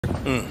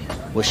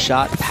Was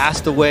shot,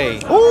 passed away.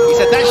 Ooh. He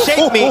said, that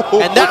shaped me,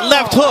 and that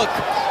left hook.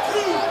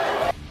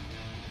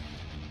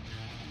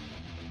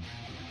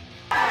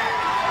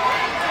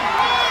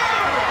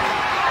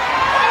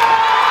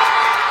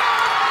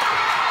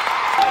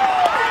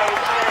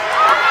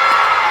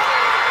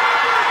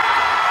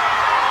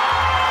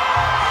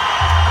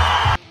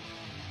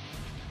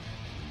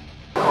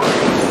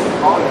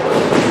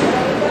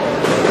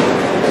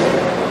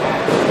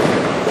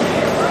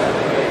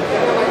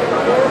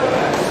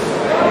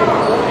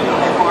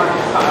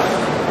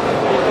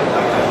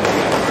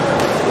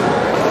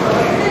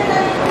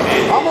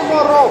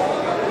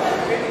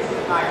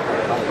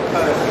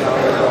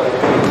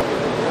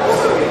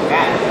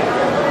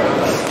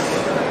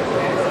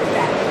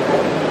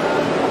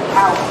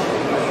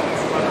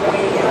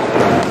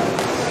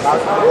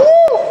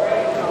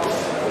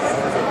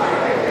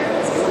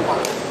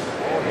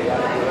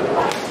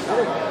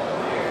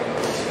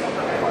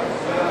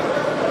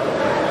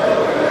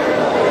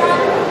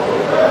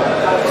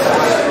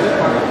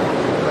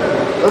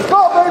 Let's go,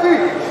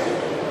 baby!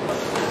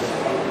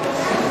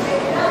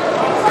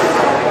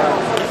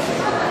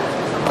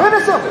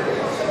 Finish him!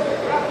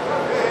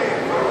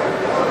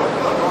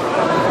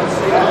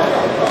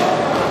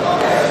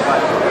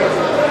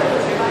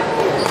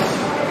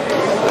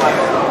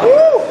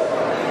 Woo!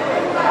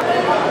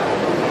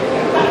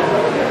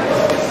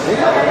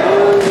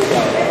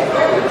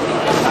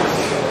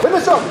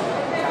 Finish him!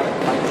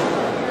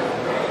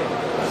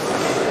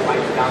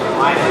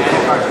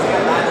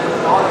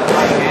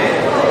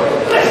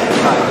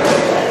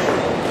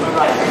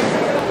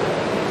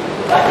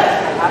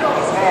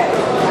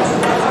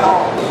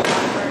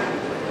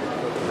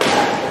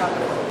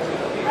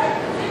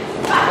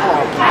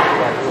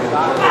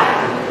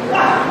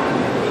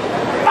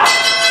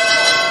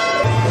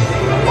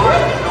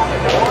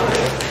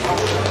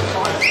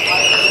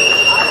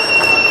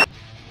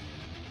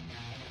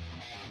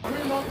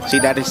 See,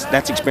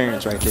 that's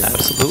experience right there.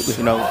 Absolutely.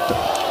 You know,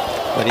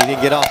 but he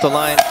didn't get off the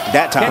line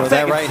that time with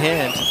that right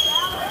hand.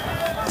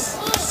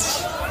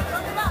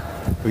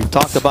 We've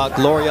talked about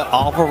Gloria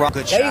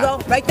Alvarado. There you go,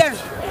 right there,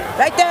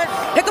 right there.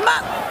 Pick him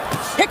up,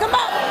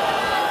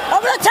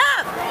 over the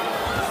top.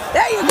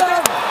 There you go.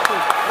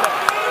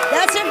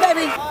 That's it,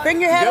 baby.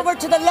 Bring your head over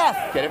to the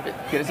left.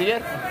 ¿Quieres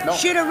seguir? No.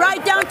 Shoot it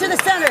right down to the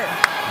center.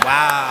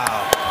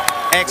 Wow.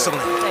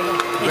 Excellent.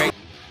 Great.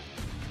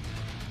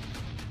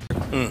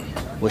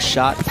 Was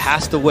shot,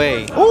 passed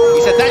away. Ooh.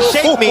 He said, that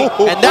shaped me,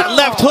 and that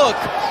left hook.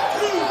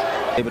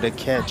 Able to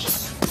catch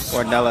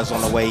Ornelas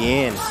on the way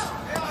in.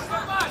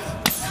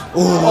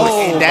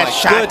 Ooh, and that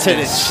shot to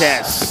the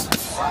chest.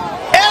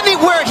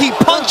 Anywhere he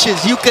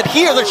punches, you could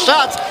hear the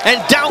shots,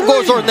 and down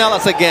goes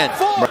Ornelas again.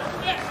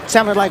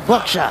 Sounded like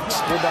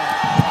buckshots.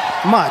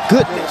 My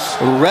goodness.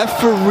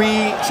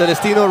 Referee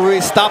Celestino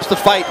Ruiz stops the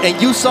fight, and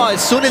you saw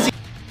as soon as he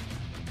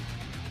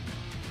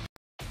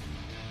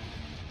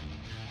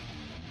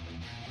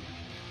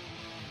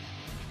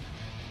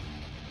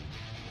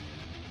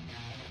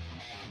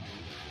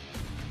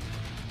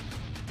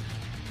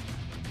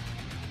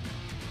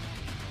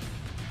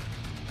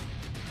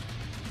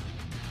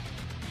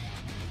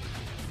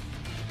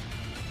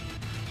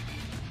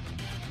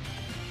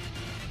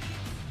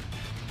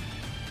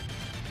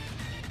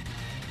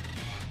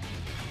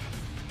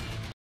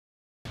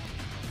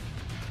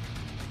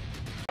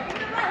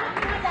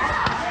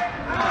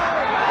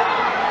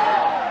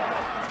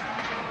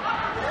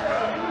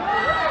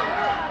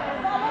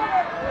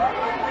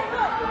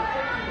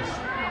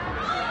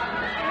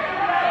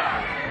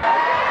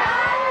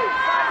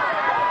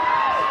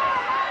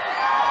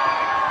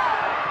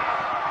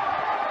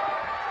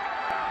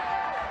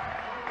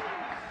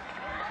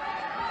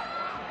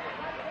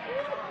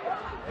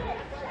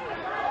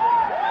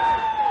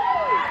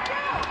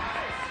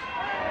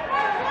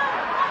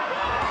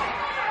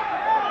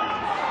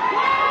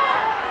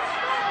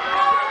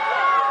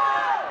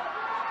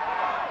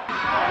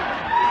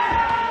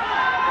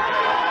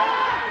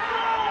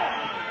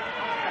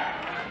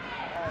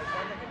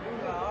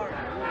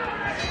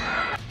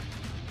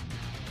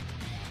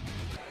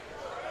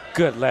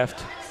good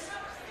left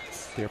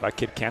there by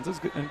Kid Kansas,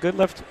 and good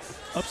left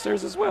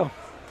upstairs as well.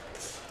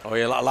 Oh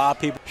yeah, a lot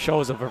of people.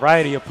 Shows a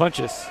variety of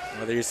punches.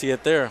 Whether you see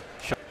it there.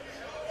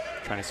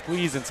 Trying to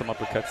squeeze in some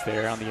uppercuts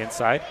there on the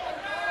inside.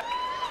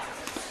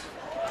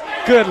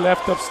 Good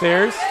left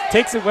upstairs.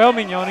 Takes it well,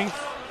 Mignoni.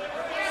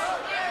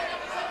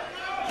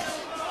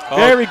 Oh.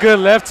 Very good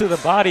left to the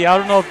body. I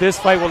don't know if this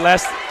fight will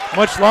last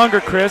much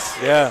longer, Chris.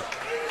 Yeah.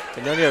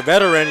 Mignoni, a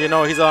veteran, you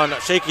know, he's on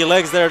shaky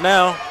legs there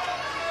now.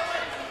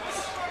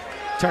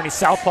 Turning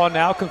southpaw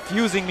now,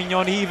 confusing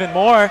Mignoni even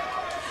more.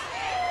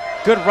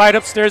 Good right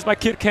upstairs by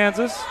Kid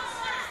Kansas.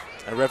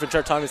 And referee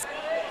chart time is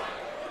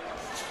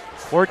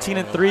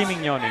 14-3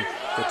 Mignoni.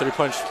 The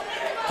three-punch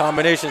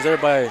combinations there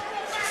by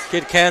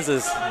Kid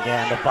Kansas.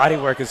 Yeah, and the body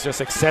work is just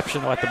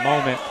exceptional at the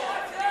moment.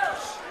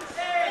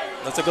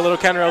 That's a good little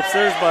counter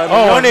upstairs by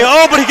Mignoni.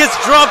 Oh, but he gets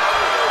dropped.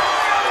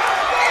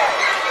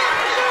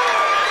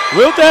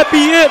 Will that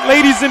be it,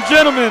 ladies and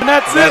gentlemen? And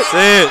that's it. That's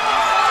it.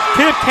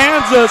 Kid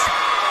Kansas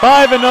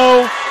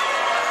 5-0.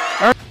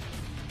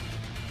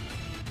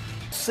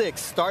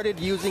 Started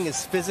using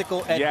his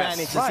physical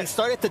advantages. right. He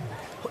started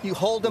to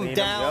hold him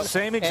down.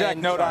 Same exact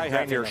and note I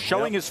have here.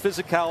 Showing his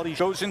physicality,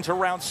 goes into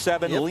round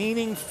 7,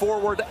 leaning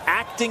forward,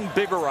 acting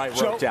bigger, I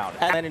wrote down.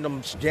 Landing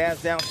them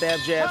jabs down, stab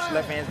jabs,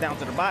 left hands down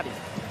to the body.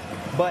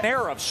 But An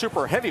era of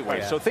super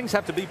heavyweight, so things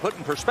have to be put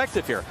in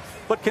perspective here.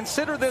 But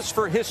consider this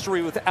for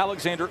history with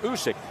Alexander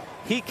Usyk.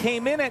 He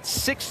came in at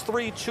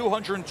 6'3",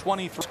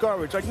 223.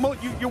 Discouraged. Like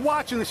you're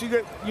watching this,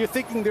 you're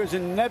thinking there's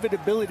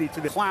inevitability to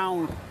the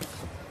clown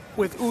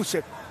with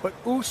Usyk, but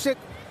Usyk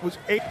was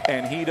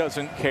and he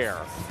doesn't care.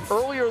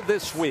 Earlier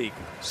this week,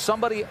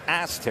 somebody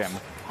asked him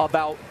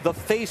about the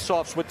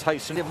face-offs with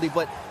Tyson.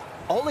 But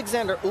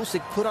Alexander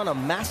Usyk put on a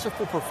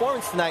masterful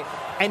performance tonight,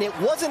 and it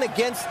wasn't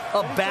against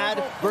a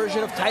bad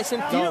version of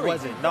Tyson Fury. no, it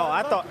wasn't. No,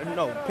 I thought,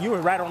 no, you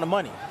were right on the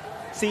money.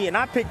 See, and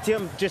I picked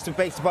him just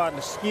based upon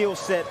the skill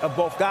set of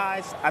both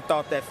guys. I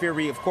thought that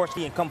Fury, of course,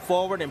 he can come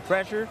forward and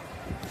pressure,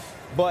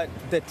 but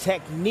the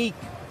technique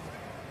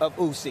of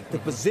Usyk, the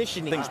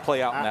positioning, Things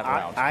play out in that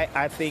round.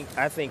 I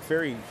think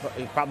Fury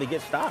probably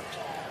gets stopped.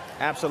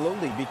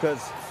 Absolutely,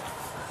 because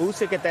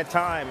Usyk at that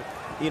time,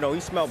 you know, he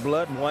smelled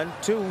blood. 1,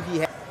 2, he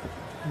had.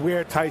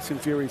 where Tyson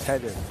Fury's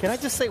headed. Can I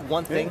just say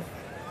one thing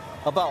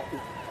about,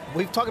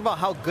 we've talked about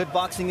how good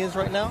boxing is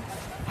right now.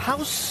 How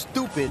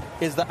stupid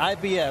is the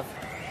IBF?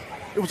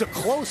 It was a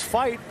close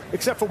fight,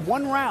 except for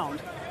one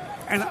round,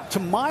 and to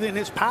mine in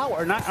his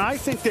power. And I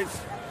think that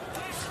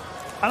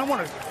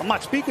I'm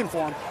not speaking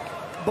for him,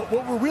 but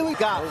what we really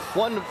got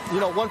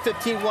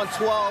 115,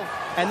 112,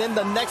 and then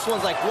the next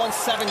one's like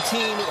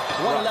 117,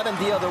 111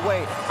 the other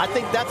way. I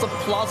think that's a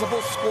plausible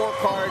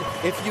scorecard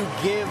if you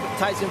give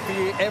Tyson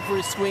Fury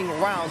every swing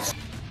round.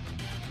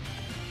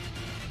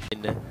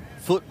 In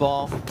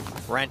football,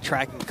 ran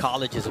track in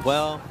college as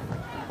well.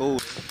 Oh,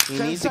 he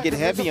needs to get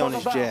heavy on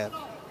his jab.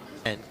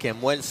 And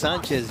Kemuel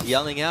Sanchez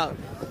yelling out,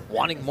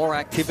 wanting more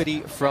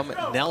activity from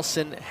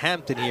Nelson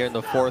Hampton here in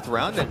the 4th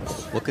round, and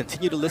we'll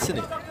continue to listen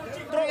in.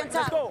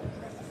 Let's go.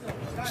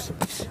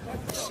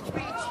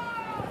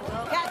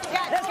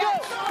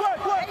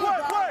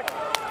 Work.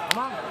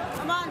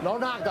 Come on. No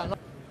knockdown.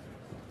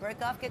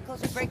 Break off, get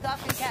closer, break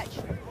off and catch.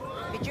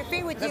 Get your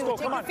feet with you. Go.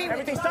 Take Come your on. feet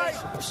Everything's with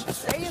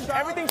you. tight. There you go.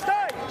 Everything's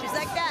tight. Just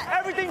like that.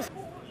 Everything's.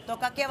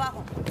 Toca aquí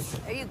abajo.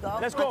 There you go.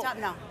 Let's go. On top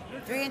now.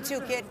 3 and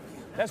 2, kid.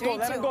 Let's go.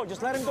 Let him go.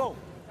 Just let him go.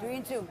 3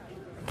 and 2.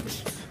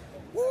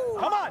 Woo.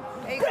 Come on.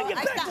 There you go. Bring it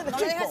Ahí back está. to the No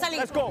le dejes cheekbone. salir.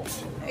 Let's go.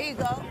 There you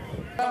go.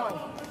 Come on.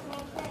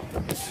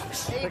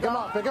 There you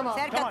go. Pick him up.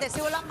 Acércate,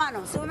 sube las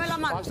manos. Súbeme las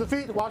manos.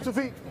 Watch the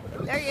feet.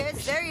 There he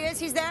is.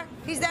 He's there.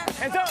 Hands up.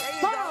 There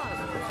you go.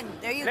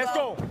 There you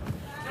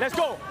Let's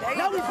go. There you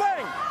Now we go.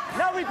 bang.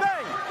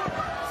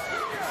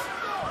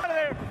 Out of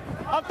there.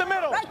 Up the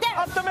middle. Right there.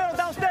 Up the middle,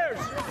 downstairs.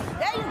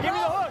 There you go. Give me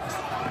the hooks.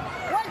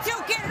 1,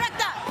 2, kid,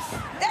 recta.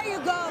 There you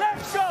go.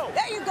 Let's go.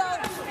 There you go.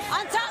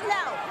 On top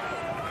now.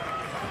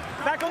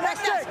 Back on that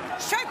stick.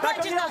 Straight Back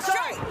on punches the now.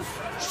 outside.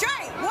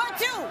 Straight. 1,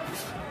 2.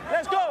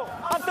 Let's go.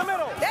 Up the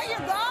middle. There you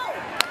go.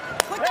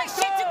 Put that Let's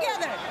shit go.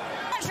 together.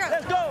 Pressure.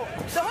 Let's go.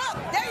 The hook.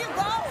 There you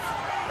go.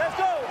 Let's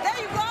go. There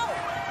you go.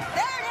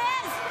 There it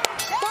is.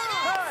 There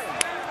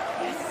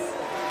it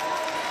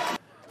is.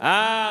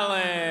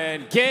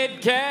 Alan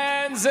Kid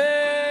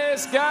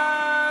Kansas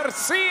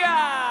Garcia.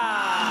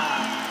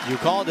 You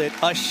called it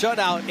a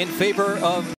shutout in favor of